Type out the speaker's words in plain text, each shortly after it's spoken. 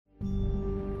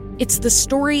It's the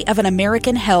story of an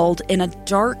American held in a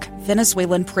dark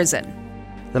Venezuelan prison.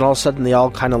 Then all of a sudden they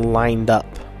all kind of lined up.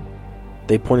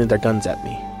 They pointed their guns at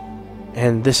me.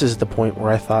 And this is the point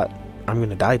where I thought, I'm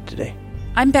going to die today.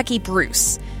 I'm Becky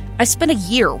Bruce. I spent a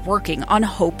year working on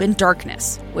Hope in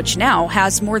Darkness, which now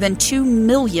has more than 2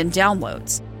 million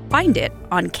downloads. Find it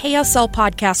on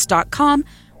kslpodcast.com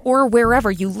or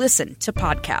wherever you listen to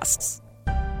podcasts.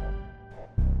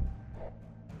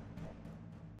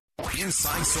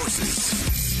 Inside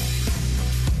Sources.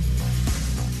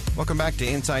 Welcome back to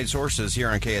Inside Sources here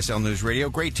on KSL News Radio.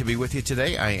 Great to be with you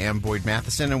today. I am Boyd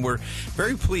Matheson, and we're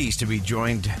very pleased to be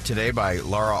joined today by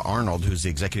Laura Arnold, who's the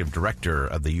Executive Director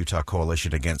of the Utah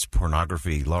Coalition Against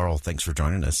Pornography. Laurel, thanks for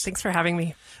joining us. Thanks for having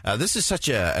me. This is such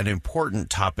an important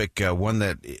topic, one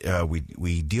that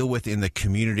we deal with in the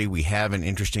community. We have in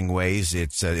interesting ways.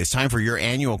 It's time for your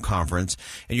annual conference,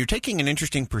 and you're taking an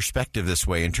interesting perspective this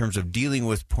way in terms of dealing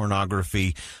with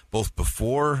pornography both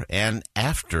before and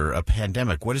after a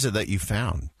pandemic. What is it that you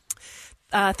found?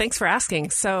 Thanks for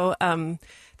asking. So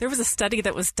there was a study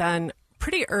that was done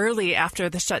pretty early after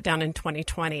the shutdown in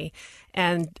 2020,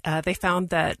 and they found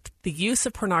that the use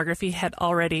of pornography had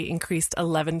already increased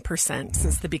 11%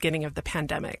 since the beginning of the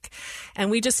pandemic. And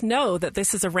we just know that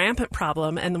this is a rampant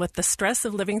problem, and with the stress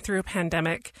of living through a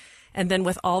pandemic, and then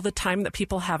with all the time that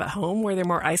people have at home where they're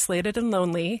more isolated and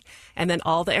lonely, and then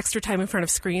all the extra time in front of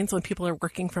screens when people are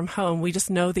working from home, we just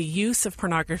know the use of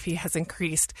pornography has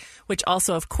increased, which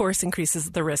also, of course,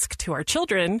 increases the risk to our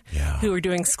children who are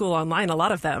doing school online, a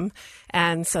lot of them.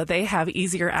 And so they have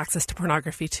easier access to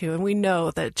pornography, too. And we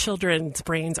know that children's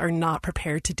brains are not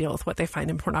prepared to deal with what they find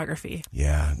in pornography.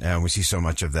 Yeah, and we see so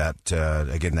much of that.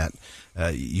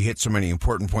 You hit so many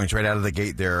important points right out of the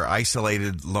gate there.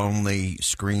 Isolated, lonely,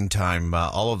 screen time,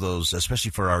 all of those,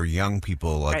 especially for our young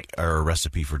people, are a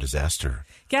recipe for disaster.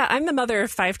 Yeah, I'm the mother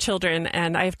of 5 children,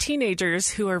 and I have teenagers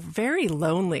who are very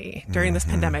lonely during this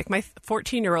pandemic. My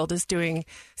 14-year-old is doing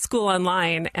school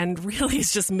online and really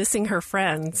is just missing her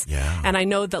friends. Yeah. And I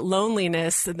know that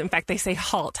loneliness, in fact, they say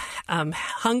HALT,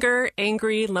 hunger,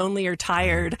 angry, lonely, or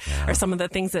tired are some of the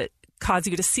things that cause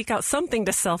you to seek out something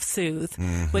to self-soothe,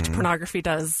 which pornography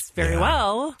does very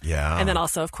well. Yeah. And then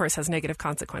also, of course, has negative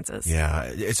consequences. Yeah.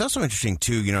 It's also interesting,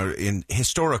 too,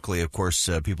 historically, of course,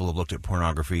 people have looked at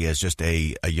pornography as just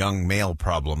a young male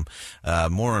problem.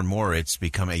 More and more, it's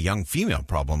become a young female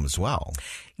problem as well.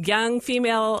 Young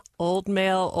female, old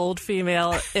male, old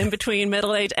female, in between,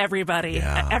 middle age, everybody.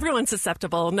 Yeah. Everyone's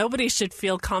susceptible. Nobody should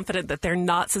feel confident that they're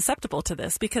not susceptible to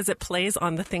this because it plays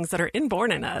on the things that are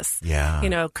inborn in us.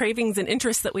 Yeah. Cravings and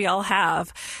interests that we all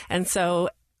have. And so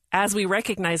as we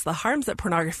recognize the harms that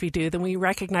pornography do, then we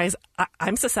recognize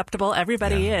I'm susceptible,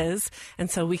 everybody is,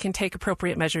 and so we can take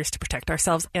appropriate measures to protect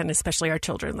ourselves and especially our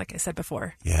children, like I said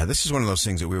before. Yeah, this is one of those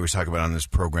things that we always talk about on this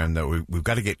program, that we've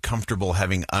got to get comfortable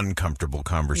having uncomfortable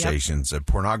conversations. Yep.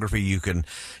 Pornography, you can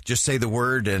just say the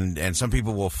word, and some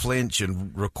people will flinch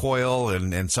and recoil,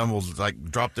 and some will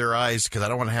drop their eyes because I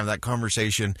don't want to have that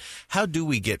conversation. How do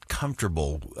we get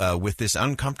comfortable with this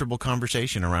uncomfortable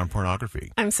conversation around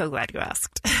pornography? I'm so glad you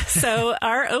asked. So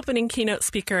our opening keynote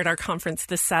speaker at our conference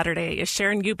this Saturday is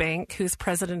Sharon Eubank, who's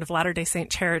president of Latter-day Saint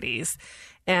Charities.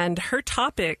 And her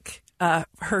topic,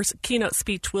 her keynote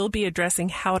speech will be addressing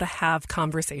how to have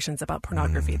conversations about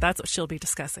pornography. That's what she'll be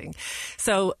discussing.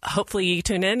 So hopefully you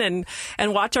tune in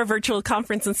and watch our virtual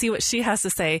conference and see what she has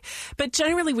to say. But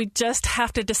generally, we just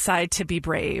have to decide to be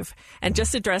brave and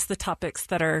just address the topics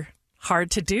that are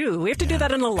hard to do. We have to do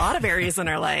that in a lot of areas in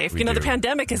our life. The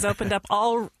pandemic has opened up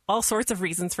all sorts of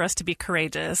reasons for us to be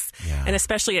courageous. Yeah. And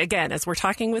especially, again, as we're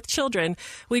talking with children,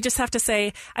 we just have to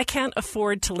say, I can't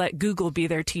afford to let Google be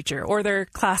their teacher or their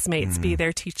classmates be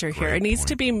their teacher here. It needs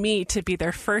to be me to be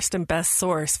their first and best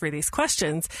source for these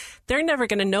questions. They're never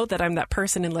going to know that I'm that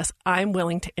person unless I'm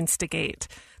willing to instigate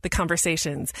the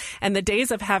conversations. And the days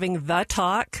of having the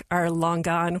talk are long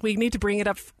gone. We need to bring it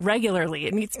up regularly.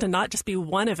 It needs to not just be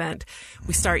one event.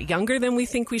 We start younger than we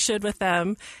think we should with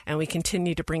them, and we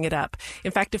continue to bring it up. In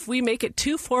fact, if we make it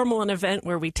too formal an event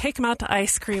where we take them out to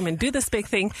ice cream and do this big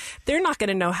thing, they're not going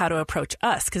to know how to approach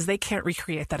us because they can't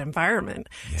recreate that environment.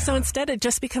 Yeah. So instead, it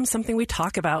just becomes something we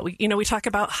talk about. We talk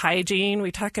about hygiene.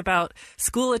 We talk about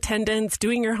school attendance,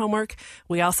 doing your homework.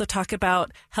 We also talk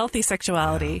about healthy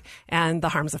sexuality and the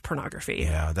harms of pornography.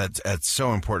 Yeah, that's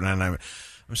so important.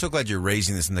 And I'm so glad you're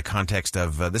raising this in the context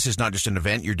of this is not just an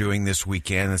event you're doing this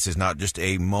weekend. This is not just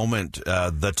a moment,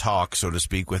 the talk, so to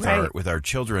speak, with our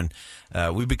children.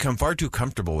 We've become far too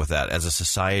comfortable with that as a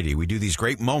society. We do these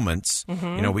great moments.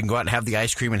 Mm-hmm. You know, we can go out and have the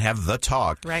ice cream and have the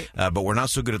talk, but we're not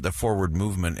so good at the forward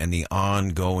movement and the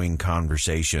ongoing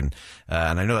conversation.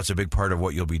 And I know that's a big part of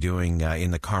what you'll be doing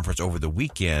in the conference over the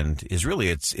weekend. Is really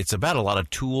it's about a lot of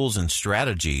tools and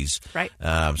strategies. Right.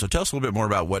 So tell us a little bit more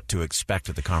about what to expect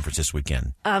at the conference this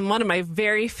weekend. One of my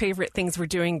very favorite things we're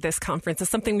doing this conference is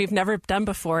something we've never done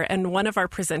before, and one of our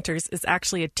presenters is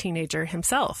actually a teenager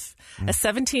himself, a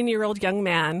 17-year-old young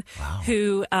man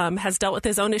who has dealt with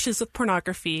his own issues with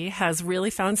pornography, has really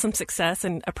found some success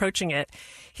in approaching it.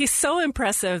 He's so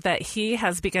impressive that he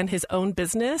has begun his own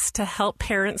business to help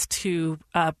parents to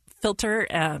filter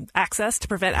access, to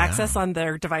prevent access on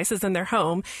their devices in their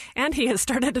home. And he has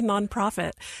started a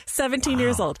nonprofit, 17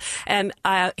 years old. And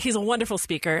he's a wonderful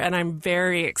speaker, and I'm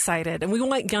very excited. And we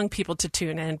want young people to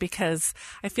tune in because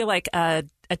I feel like a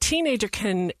teenager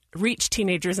can reach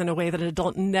teenagers in a way that an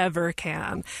adult never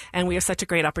can. And we have such a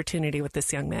great opportunity with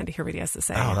this young man to hear what he has to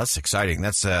say. Oh, that's exciting.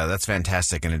 That's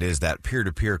fantastic. And it is that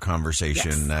peer-to-peer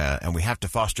conversation. Yes. And we have to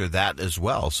foster that as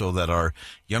well so that our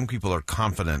young people are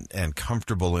confident and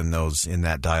comfortable in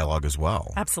that dialogue as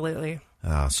well. Absolutely.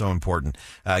 So important.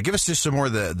 Give us just some more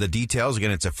of the details.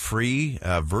 Again, it's a free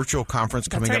virtual conference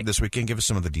coming up this weekend. Give us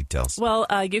some of the details. Well,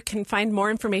 you can find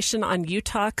more information on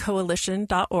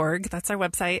utahcoalition.org. That's our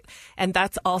website. And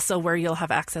that's also where you'll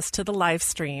have access to the live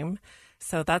stream.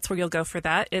 So that's where you'll go for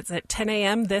that. It's at 10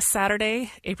 a.m. this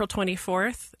Saturday, April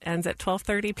 24th, ends at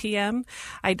 12:30 p.m.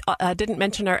 I didn't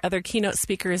mention our other keynote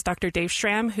speaker is Dr. Dave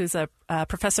Schramm, who's a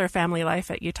professor of family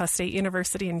life at Utah State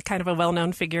University and kind of a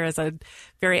well-known figure as a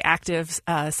very active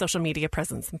social media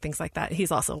presence and things like that.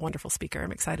 He's also a wonderful speaker.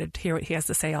 I'm excited to hear what he has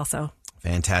to say also.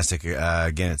 Fantastic.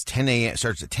 Again, it's 10 a.m.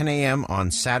 Starts at 10 a.m.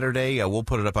 on Saturday. We'll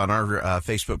put it up on our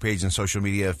Facebook page and social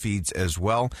media feeds as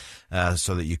well,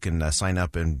 so that you can sign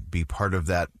up and be part of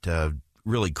that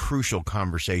really crucial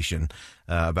conversation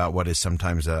about what is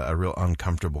sometimes a real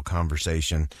uncomfortable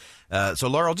conversation. So,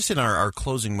 Laurel, just in our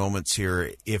closing moments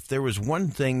here, if there was one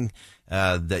thing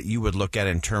that you would look at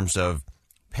in terms of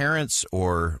parents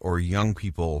or young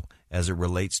people as it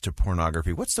relates to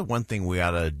pornography, what's the one thing we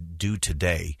ought to do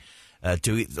today? A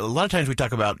lot of times we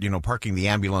talk about, parking the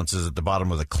ambulances at the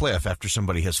bottom of the cliff after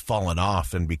somebody has fallen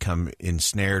off and become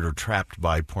ensnared or trapped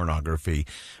by pornography.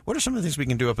 What are some of the things we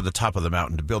can do up at the top of the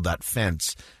mountain to build that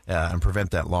fence and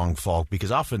prevent that long fall?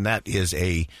 Because often that is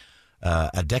a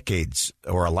decades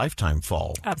or a lifetime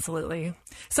fall. Absolutely.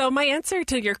 So my answer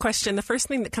to your question, the first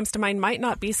thing that comes to mind might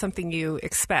not be something you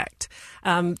expect.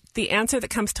 The answer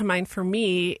that comes to mind for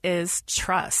me is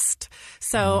trust.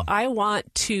 So I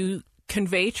want to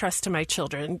convey trust to my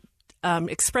children,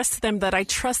 express to them that I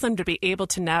trust them to be able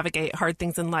to navigate hard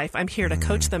things in life. I'm here to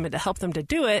coach them and to help them to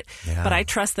do it, but I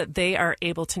trust that they are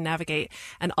able to navigate.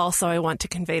 And also I want to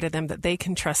convey to them that they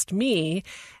can trust me.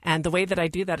 And the way that I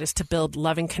do that is to build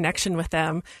loving connection with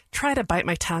them, try to bite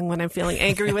my tongue when I'm feeling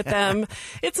angry with them.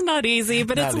 It's not easy,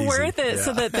 but it's worth it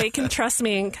so that they can trust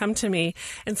me and come to me.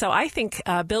 And so I think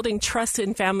building trust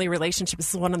in family relationships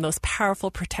is one of the most powerful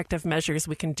protective measures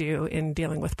we can do in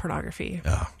dealing with pornography.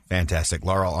 Oh, fantastic.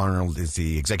 Laurel Arnold is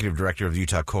the Executive Director of the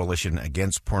Utah Coalition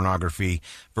Against Pornography.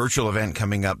 Virtual event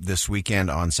coming up this weekend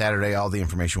on Saturday. All the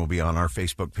information will be on our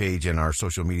Facebook page and our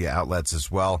social media outlets as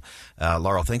well.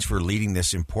 Laurel, thanks for leading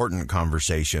this important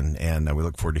conversation, and we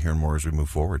look forward to hearing more as we move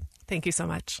forward. Thank you so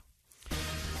much.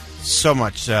 So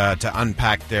much to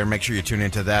unpack there. Make sure you tune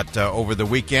into that over the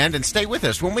weekend and stay with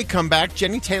us. When we come back,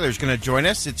 Jenny Taylor's going to join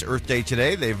us. It's Earth Day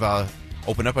today. They've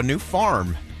opened up a new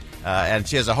farm. And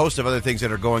she has a host of other things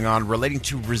that are going on relating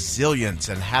to resilience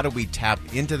and how do we tap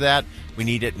into that. We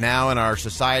need it now in our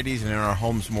societies and in our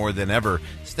homes more than ever.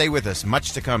 Stay with us.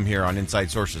 Much to come here on Inside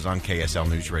Sources on KSL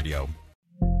News Radio.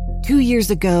 2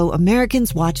 years ago,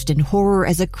 Americans watched in horror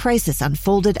as a crisis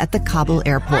unfolded at the Kabul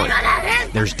airport.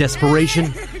 There's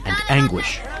desperation and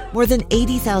anguish. More than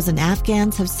 80,000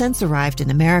 Afghans have since arrived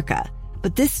in America,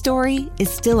 but this story is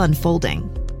still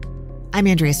unfolding. I'm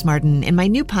Andrea Smartin. In my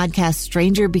new podcast,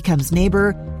 Stranger Becomes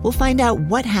Neighbor, we'll find out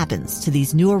what happens to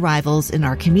these new arrivals in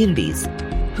our communities.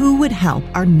 Who would help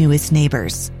our newest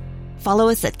neighbors? Follow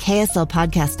us at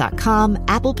kslpodcast.com,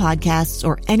 Apple Podcasts,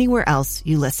 or anywhere else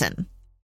you listen.